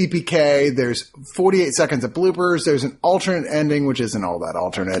EPK. There's 48 seconds of bloopers. There's an alternate ending, which isn't all that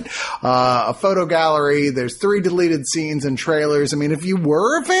alternate. A photo gallery. There's 3 deleted scenes and trailers. I mean, if you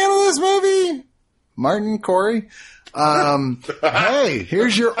were a fan of this movie, Martin, Corey, hey,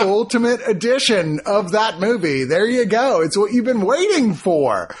 here's your ultimate edition of that movie. There you go. It's what you've been waiting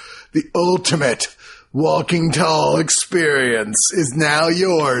for. The ultimate Walking Tall experience is now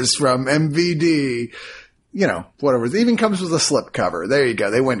yours from MVD. You know, whatever. It even comes with a slipcover. There you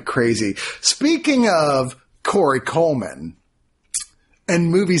go. They went crazy. Speaking of Corey Coleman and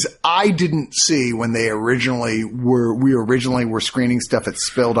movies I didn't see when we originally were screening stuff at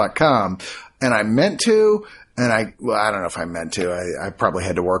spill.com, and I meant to, and I don't know if I meant to. I probably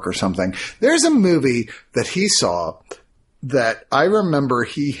had to work or something. There's a movie that he saw that I remember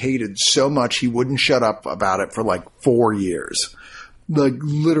he hated so much he wouldn't shut up about it for like 4 years. Like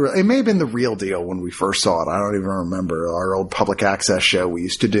literally, it may have been The Real Deal when we first saw it. I don't even remember our old public access show we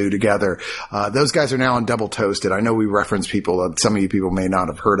used to do together. Those guys are now on Double Toasted. I know we reference people that some of you people may not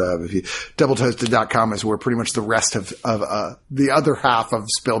have heard of. Doubletoasted.com is where pretty much the rest of the other half of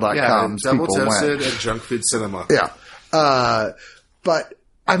spill.com's Double people Toasted went. and Junk Food Cinema. Yeah. But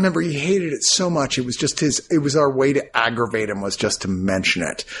I remember he hated it so much. It was just it was our way to aggravate him, was just to mention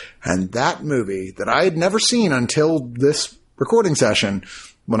it. And that movie that I had never seen until this recording session,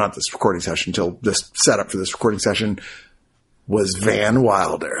 well, not this recording session, until this setup for this recording session, was Van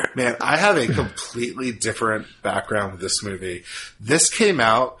Wilder. Man, I have a completely different background with this movie. This came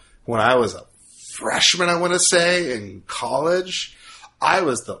out when I was a freshman, I want to say, in college. I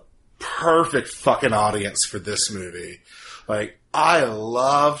was the perfect fucking audience for this movie. Like, I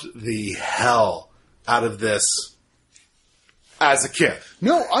loved the hell out of this as a kid.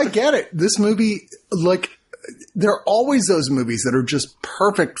 No, I get it. This movie, like, there are always those movies that are just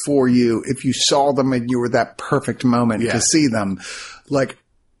perfect for you if you saw them and you were that perfect moment to see them. Like,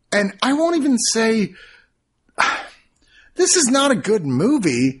 and I won't even say this is not a good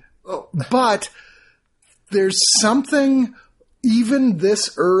movie, but there's something even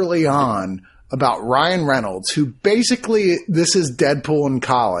this early on about Ryan Reynolds, who basically, this is Deadpool in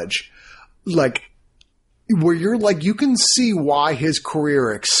college. Like, where you're like, you can see why his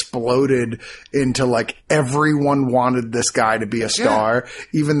career exploded into like everyone wanted this guy to be a star,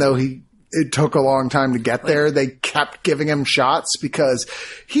 even though it took a long time to get there. They kept giving him shots because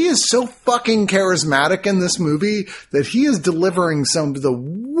he is so fucking charismatic in this movie that he is delivering some of the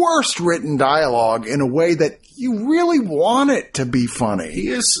worst written dialogue in a way that you really want it to be funny. He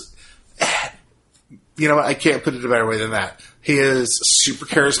is, you know, I can't put it a better way than that. He is super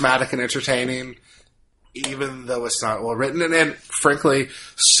charismatic and entertaining, even though it's not well written. And frankly,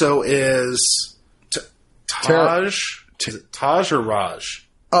 so is Taj. Is it Taj or Raj?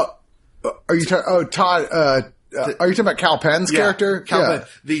 Are you talking? Todd. Are you talking about Cal Penn's character? Cal Penn,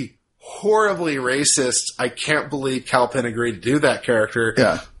 the horribly racist. I can't believe Cal Penn agreed to do that character.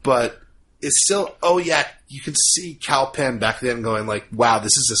 Yeah, but it's still. Oh yeah, you can see Cal Penn back then going like, "Wow,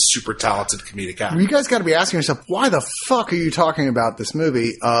 this is a super talented comedic actor." You guys got to be asking yourself, why the fuck are you talking about this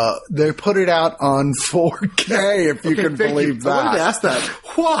movie? They put it out on 4K, if you can believe that. I wanted to ask that.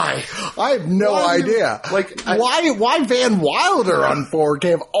 Why? I have no idea. Why Van Wilder on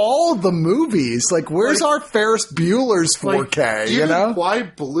 4K of all the movies? Like, where's our Ferris Bueller's 4K? You know, why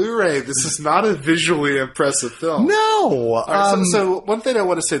Blu-ray? This is not a visually impressive film. No. So one thing I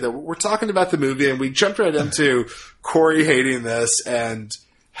want to say, that we're talking about the movie, and we jumped right into Corey hating this and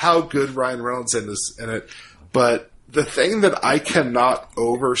how good Ryan Reynolds is in it. But the thing that I cannot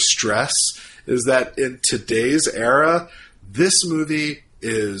overstress is that in today's era, this movie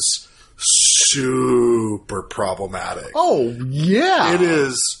is super problematic. Oh, yeah. It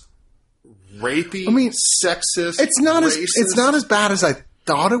is rapey, sexist, it's not racist. it's not as bad as I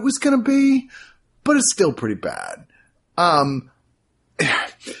thought it was going to be, but it's still pretty bad.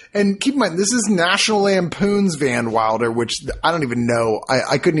 And keep in mind, this is National Lampoon's Van Wilder, which I don't even know.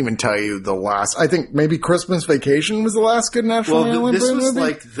 I couldn't even tell you the last. I think maybe Christmas Vacation was the last good National Lampoon this was movie?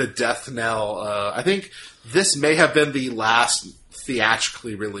 like the death knell. I think this may have been the last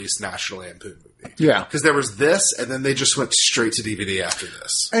theatrically released National Lampoon movie. Yeah. Because there was this, and then they just went straight to DVD after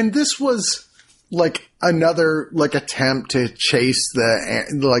this. And this was like another attempt to chase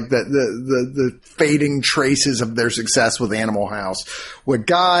the fading traces of their success with Animal House. Where a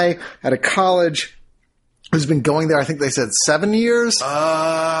guy at a college who's been going there, I think they said 7 years.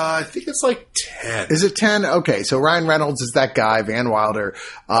 I think it's like 10. Is it 10? Okay, so Ryan Reynolds is that guy, Van Wilder.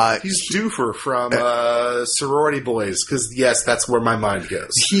 He's Doofer from Sorority Boys, because, yes, that's where my mind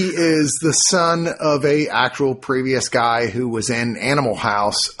goes. He is the son of a actual previous guy who was in Animal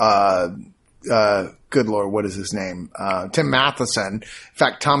House. Good Lord, what is his name? Tim Matheson. In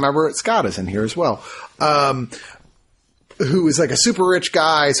fact, Tom Everett Scott is in here as well. Who is like a super rich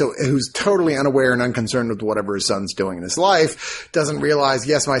guy, so who's totally unaware and unconcerned with whatever his son's doing in his life, doesn't realize,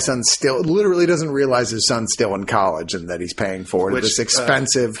 yes, my son's still, literally doesn't realize his son's still in college and that he's paying for this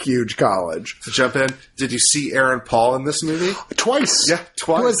expensive, huge college. To jump in, did you see Aaron Paul in this movie? Twice. Yeah,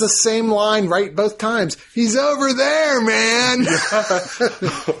 twice. Who has the same line right both times. He's over there, man.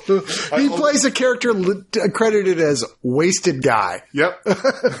 He plays a character credited as wasted guy. Yep.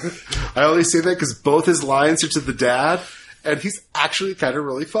 I only say that because both his lines are to the dad. And he's actually kind of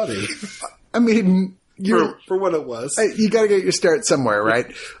really funny. I mean, for what it was. You got to get your start somewhere, right?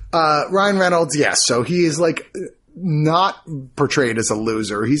 Ryan Reynolds, yes. So he is like not portrayed as a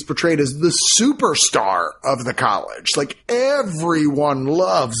loser. He's portrayed as the superstar of the college. Like everyone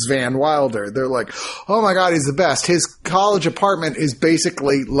loves Van Wilder. They're like, oh my God, he's the best. His college apartment is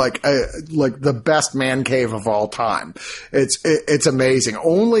basically like the best man cave of all time. It's amazing.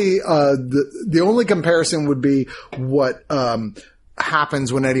 Only, the only comparison would be what,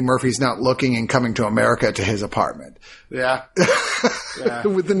 happens when Eddie Murphy's not looking and coming to America to his apartment. Yeah.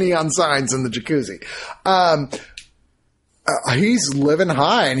 With the neon signs and the jacuzzi. He's living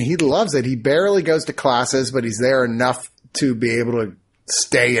high and he loves it. He barely goes to classes, but he's there enough to be able to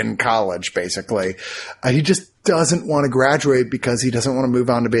stay in college, basically. He just doesn't want to graduate because he doesn't want to move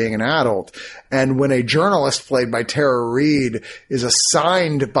on to being an adult. And when a journalist played by Tara Reid is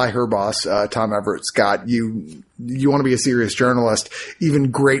assigned by her boss, Tom Everett Scott, you want to be a serious journalist.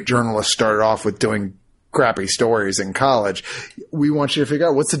 Even great journalists started off with doing crappy stories in college. We want you to figure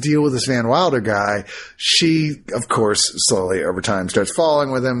out what's the deal with this Van Wilder guy. She, of course, slowly over time starts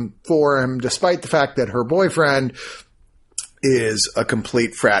falling with him for him, despite the fact that her boyfriend is a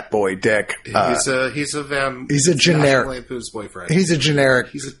complete frat boy dick. He's a generic Lampoon's boyfriend. He's a generic,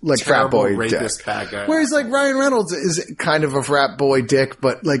 like frat boy rapist dick. Bad guy. Whereas like Ryan Reynolds is kind of a frat boy dick,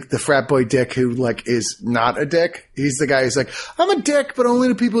 but like the frat boy dick who like is not a dick. He's the guy who's like, I'm a dick, but only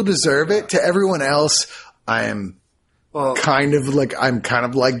to people who deserve it. To everyone else, I am kind of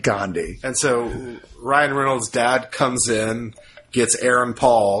like Gandhi. And so Ryan Reynolds' dad comes in, gets Aaron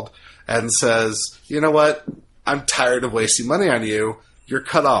Paul, and says, you know what? I'm tired of wasting money on you. You're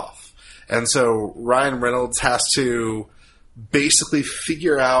cut off. And so Ryan Reynolds has to basically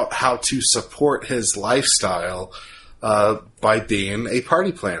figure out how to support his lifestyle by being a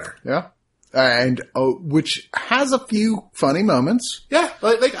party planner. Yeah. And which has a few funny moments. Yeah.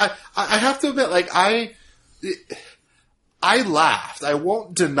 Like I have to admit, like I laughed. I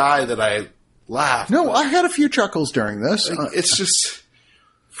won't deny that I laughed. No, I had a few chuckles during this. Like, it's just...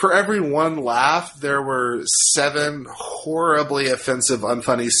 For every one laugh, there were 7 horribly offensive,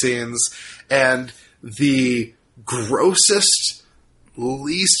 unfunny scenes, and the grossest,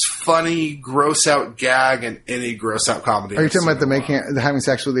 least funny, gross-out gag in any gross-out comedy. Are you talking about the having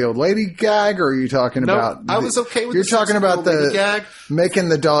sex with the old lady gag, or are you talking about... I was okay with you're talking about the gag. Making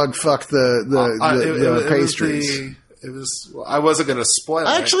the dog fuck the pastries. I wasn't going to spoil it.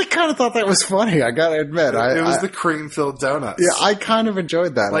 I actually kind of thought that was funny. I gotta admit, it was the cream-filled donuts. Yeah, I kind of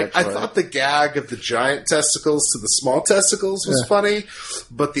enjoyed that. Like, actually. I thought the gag of the giant testicles to the small testicles was funny,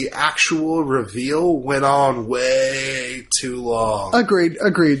 but the actual reveal went on way too long. Agreed.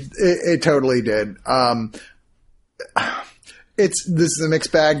 It totally did. This is a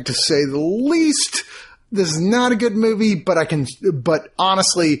mixed bag to say the least. This is not a good movie, but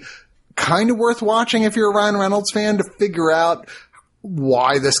honestly, kind of worth watching if you're a Ryan Reynolds fan to figure out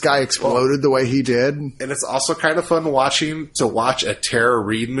why this guy exploded the way he did. And it's also kind of fun to watch a Tara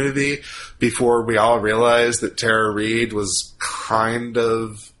Reid movie before we all realized that Tara Reid was kind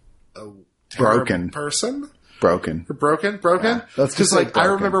of a broken person. Broken. Yeah, that's because like I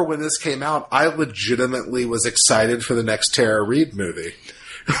remember when this came out, I legitimately was excited for the next Tara Reid movie.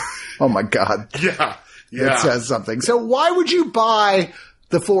 Oh my God. Yeah. It says something. So why would you buy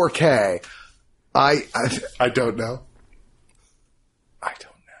the 4K? I don't know.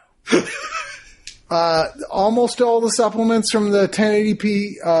 Almost all the supplements from the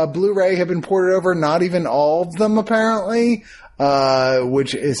 1080p Blu-ray have been ported over. Not even all of them, apparently.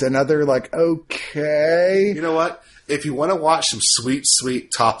 Which is another like, okay. You know what? If you want to watch some sweet,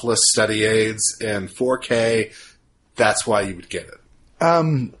 sweet topless study aids in 4K, that's why you would get it.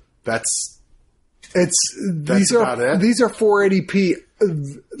 These are 480p,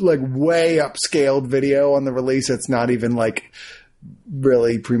 like way upscaled video on the release. It's not even like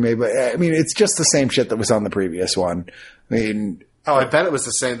really pre-made, but I mean, it's just the same shit that was on the previous one. I mean, oh, I bet it was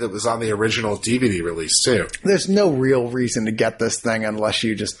the same that was on the original DVD release too. There's no real reason to get this thing unless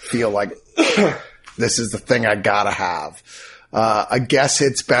you just feel like this is the thing I gotta have. I guess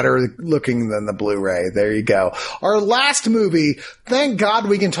it's better looking than the Blu-ray. There you go. Our last movie, thank God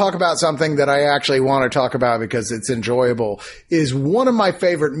we can talk about something that I actually want to talk about because it's enjoyable, is one of my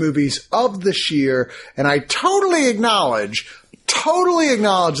favorite movies of this year, and I totally acknowledge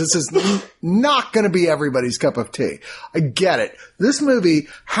this is not going to be everybody's cup of tea. I get it. This movie,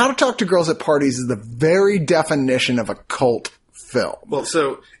 How to Talk to Girls at Parties, is the very definition of a cult film. Well,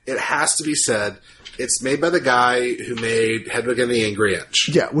 so it has to be said, it's made by the guy who made Hedwig and the Angry Inch.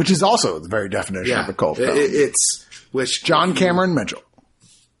 Yeah, which is also the very definition of a cult film. Which John Cameron Mitchell.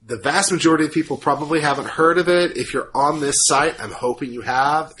 The vast majority of people probably haven't heard of it. If you're on this site, I'm hoping you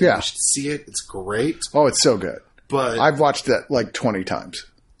have. Yeah. You should see it. It's great. Oh, it's so good. But I've watched it like 20 times.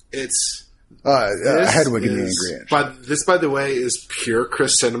 It's Hedwig and the Angry Inch. But this, by the way, is pure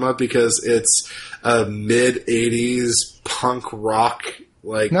Chris cinema because it's a mid-'80s punk rock.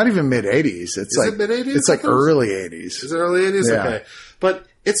 Like not even mid-'80s. It's like mid-'80s? It's like early 80s. Is it early 80s? Yeah. Okay. But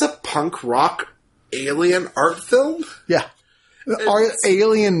it's a punk rock alien art film? Yeah.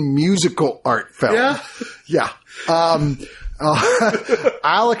 Alien musical art film. Yeah. Yeah.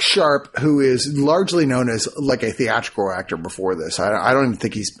 Alex Sharp, who is largely known as like a theatrical actor before this. I don't even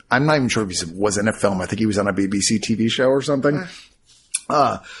think I'm not even sure if he was in a film. I think he was on a BBC TV show or something.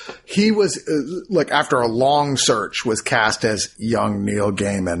 He was, like, after a long search, was cast as young Neil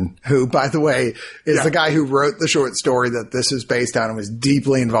Gaiman, who, by the way, is the guy who wrote the short story that this is based on and was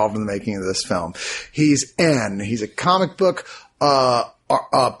deeply involved in the making of this film. He's a comic book,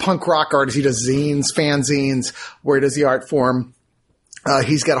 punk rock artist. He does zines, fanzines, where he does the art form.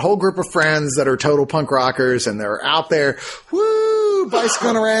 He's got a whole group of friends that are total punk rockers, and they're out there,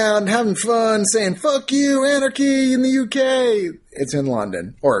 bicycling around, having fun, saying, fuck you, anarchy in the UK. It's in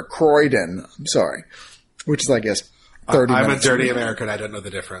London. Or Croydon, I'm sorry. Which is, I guess, 30 minutes. I'm a dirty American, I don't know the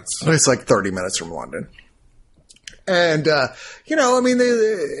difference. It's like 30 minutes from London. And, I mean,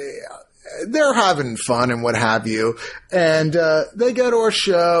 they're having fun and what have you. And they go to a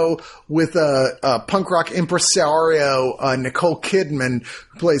show with a punk rock impresario, Nicole Kidman,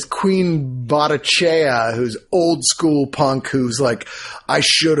 who plays Queen Bottichea, who's old school punk, who's like, I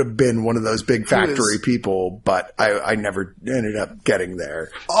should have been one of those big factory people, but I never ended up getting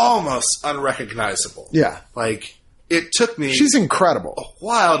there. Almost unrecognizable. Yeah. Like, it took me... She's incredible. A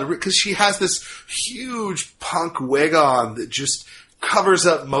while because she has this huge punk wig on that just covers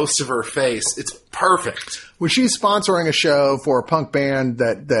up most of her face. It's perfect. Well, she's sponsoring a show for a punk band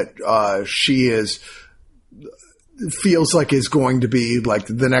that she feels like is going to be like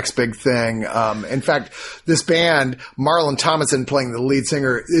the next big thing. In fact, this band, Marlon Thomason playing the lead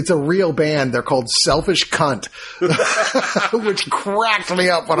singer, it's a real band. They're called Selfish Cunt, which cracked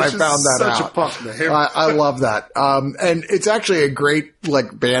me up when I found that out. Such a punk name. I love that. And it's actually a great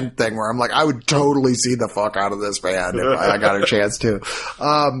like band thing where I'm like, I would totally see the fuck out of this band if I got a chance to.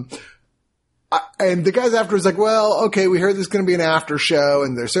 And the guys afterwards like, well, okay, we heard there's going to be an after show,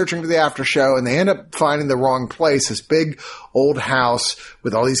 and they're searching for the after show, and they end up finding the wrong place, this big old house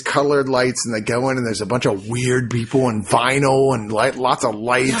with all these colored lights, and they go in and there's a bunch of weird people and vinyl and lots of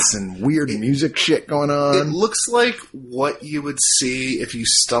lights and weird music shit going on. It looks like what you would see if you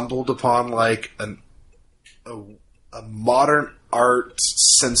stumbled upon like a modern art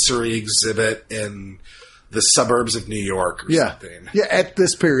sensory exhibit in the suburbs of New York or something. Yeah, at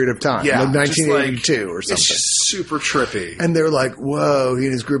this period of time. Yeah, like 1982 or something. It's just super trippy. And they're like, whoa, he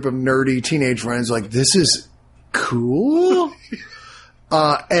and his group of nerdy teenage friends like, this is cool?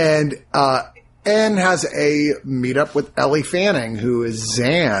 And Anne has a meetup with Ellie Fanning, who is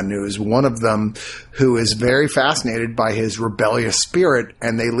Zan, who is one of them, who is very fascinated by his rebellious spirit,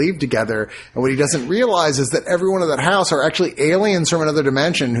 and they leave together. And what he doesn't realize is that everyone in that house are actually aliens from another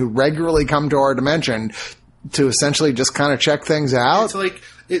dimension who regularly come to our dimension to essentially just kind of check things out. It's like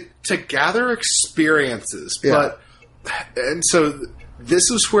to gather experiences. Yeah. And so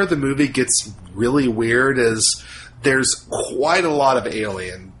this is where the movie gets really weird, is there's quite a lot of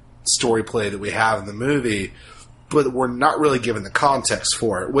alien story play that we have in the movie, but we're not really given the context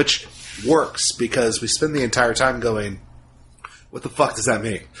for it, which works because we spend the entire time going, what the fuck does that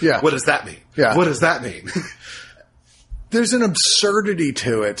mean? Yeah. What does that mean? Yeah. What does that mean? There's an absurdity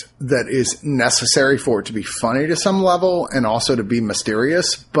to it that is necessary for it to be funny to some level and also to be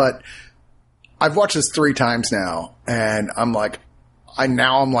mysterious. But I've watched this 3 times now, and I'm like,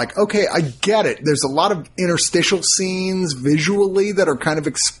 I'm like, okay, I get it. There's a lot of interstitial scenes visually that are kind of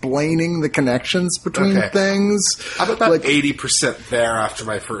explaining the connections between things. I'm about 80% there after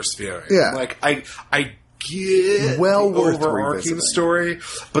my first viewing. Yeah. Like, I get well the worth overarching revisiting. Story,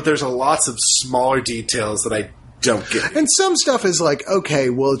 but there's lots of smaller details that I don't get. And some stuff is like, okay,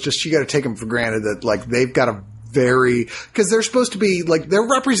 well, just you got to take them for granted that like they've got a because they're supposed to be like they're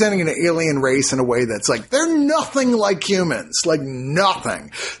representing an alien race in a way that's like they're nothing like humans, like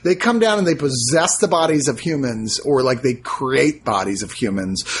nothing. They come down and they possess the bodies of humans, or like they create bodies of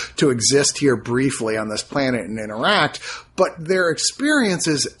humans to exist here briefly on this planet and interact, but their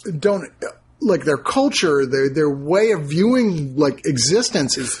experiences don't. Like their culture, their way of viewing like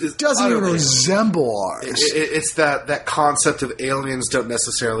existence doesn't even resemble ours. It's that concept of aliens don't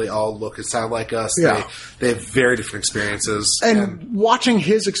necessarily all look and sound like us. Yeah. They have very different experiences. And watching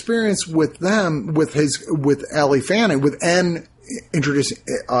his experience with them, with Ellie Fanning, with N introducing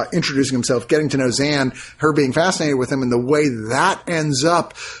himself, getting to know Zan, her being fascinated with him, and the way that ends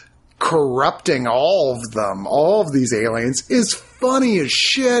up corrupting all of them, all of these aliens, is funny as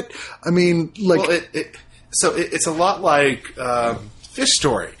shit. I mean, like... Well, it's a lot like Fish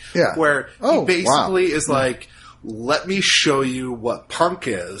Story. Yeah. Where he basically is like, let me show you what punk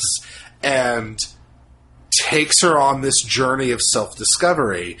is, and takes her on this journey of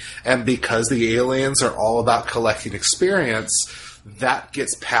self-discovery. And because the aliens are all about collecting experience, that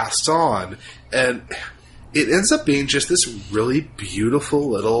gets passed on. And... it ends up being just this really beautiful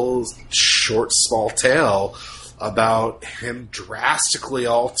little short, small tale about him drastically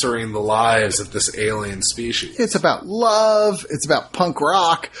altering the lives of this alien species. It's about love. It's about punk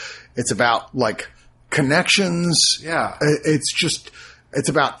rock. It's about, like, connections. Yeah. It's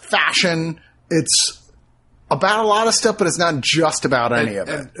about fashion. It's about a lot of stuff, but it's not just about any of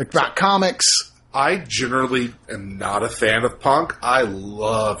it. It's about comics. I generally am not a fan of punk. I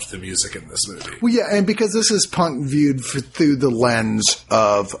loved the music in this movie. Well, yeah, and because this is punk viewed through the lens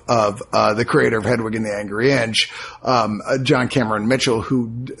of the creator of Hedwig and the Angry Inch, John Cameron Mitchell,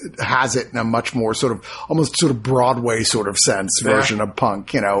 who has it in a much more almost Broadway sort of sense version of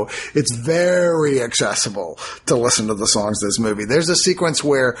punk. You know, it's very accessible to listen to the songs of this movie. There's a sequence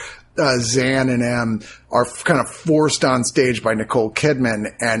where Zan and M are kind of forced on stage by Nicole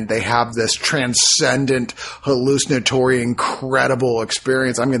Kidman, and they have this transcendent, hallucinatory, incredible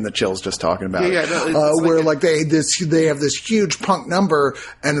experience. I'm getting the chills just talking about it. Where they have this huge punk number,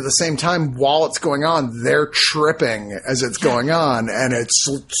 and at the same time, while it's going on, they're tripping as it's going on, and it's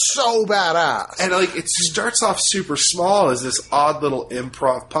so badass. And like it starts off super small as this odd little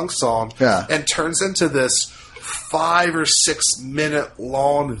improv punk song, and turns into this 5 or 6 minute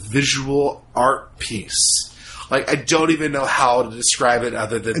long visual art piece. Like, I don't even know how to describe it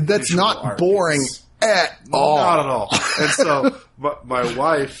other than that's not boring at all. Not at all. And so my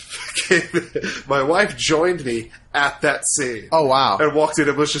wife joined me at that scene. Oh wow! And walked in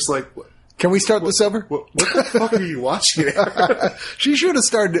and was just like, can we start this over? What the fuck are you watching? She should have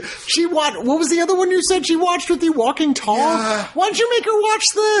started. What was the other one you said she watched with you? Walking Tall? Yeah. Why'd you make her watch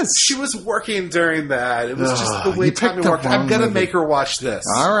this? She was working during that. It was just the way time worked. I'm going to make her watch this.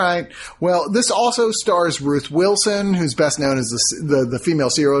 All right. Well, this also stars Ruth Wilson, who's best known as the female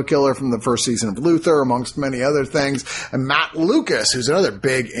serial killer from the first season of Luther, amongst many other things, and Matt Lucas, who's another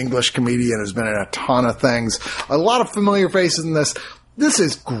big English comedian who's been in a ton of things. A lot of familiar faces in this. This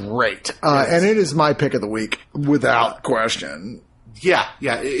is great, and it is my pick of the week, without question. Yeah,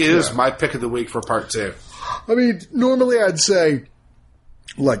 it is my pick of the week for part 2. I mean, normally I'd say,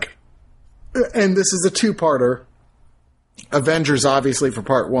 like, and this is a 2-parter, Avengers, obviously, for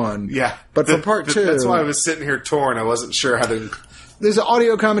part 1. Yeah. But for part 2... That's why I was sitting here torn. I wasn't sure how to... There's an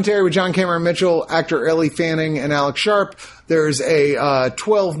audio commentary with John Cameron Mitchell, actor Ellie Fanning, and Alex Sharp. There's a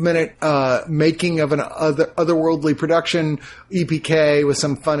 12-minute making of an otherworldly production, EPK, with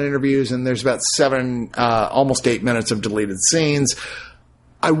some fun interviews, and there's about 7, almost 8 minutes of deleted scenes.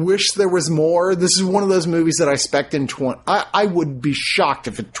 I wish there was more. This is one of those movies that I spec'd in 20... I would be shocked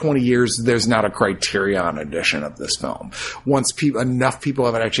if in 20 years there's not a Criterion edition of this film. Once enough people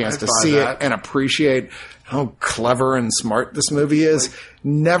have had a chance to see it and appreciate how clever and smart this movie is.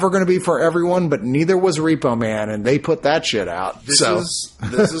 Never going to be for everyone, but neither was Repo Man, and they put that shit out. This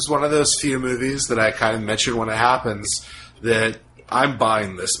is one of those few movies that I kind of mentioned when it happens that I'm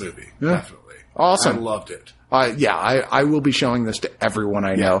buying this movie. Yeah. Definitely. Awesome. I loved it. I will be showing this to everyone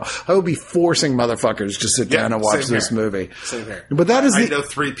I know. I will be forcing motherfuckers to sit down and watch this movie. Same here. But that is I know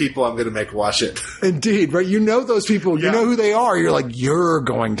 3 people I'm going to make watch it. Indeed, right? You know those people. You know who they are. You're like, you're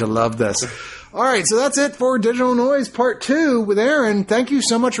going to love this. All right, so that's it for Digital Noise Part 2 with Aaron. Thank you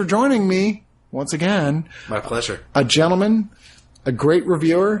so much for joining me once again. My pleasure. A gentleman, a great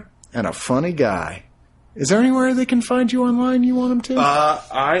reviewer, and a funny guy. Is there anywhere they can find you online you want them to?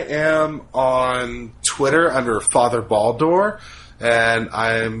 I am on Twitter under Father Baldur, and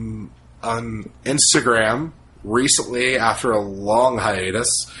I'm on Instagram recently after a long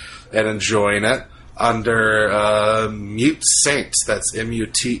hiatus and enjoying it under Mute Saint. That's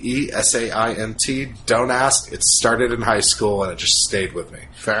MUTESAINT. Don't ask. It started in high school and it just stayed with me.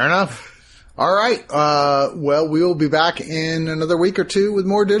 Fair enough. All right. Well, we will be back in another week or two with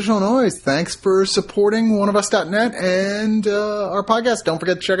more Digital Noise. Thanks for supporting oneofus.net and our podcast. Don't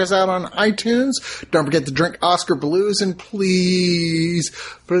forget to check us out on iTunes. Don't forget to drink Oscar Blues. And please,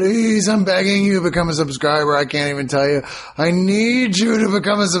 I'm begging you to become a subscriber. I can't even tell you. I need you to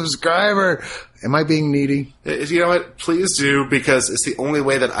become a subscriber. Am I being needy? You know what? Please do, because it's the only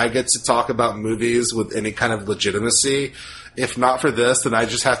way that I get to talk about movies with any kind of legitimacy. If not for this, then I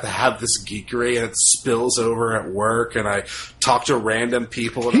just have to have this geekery, and it spills over at work, and I talk to random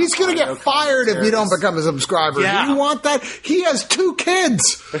people. He's going to get fired if you don't become a subscriber. Yeah. Do you want that? He has 2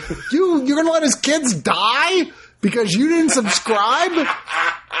 kids. You're going to let his kids die because you didn't subscribe?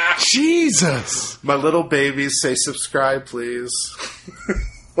 Jesus. My little babies say subscribe, please.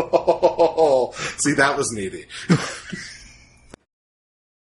 See, that was needy.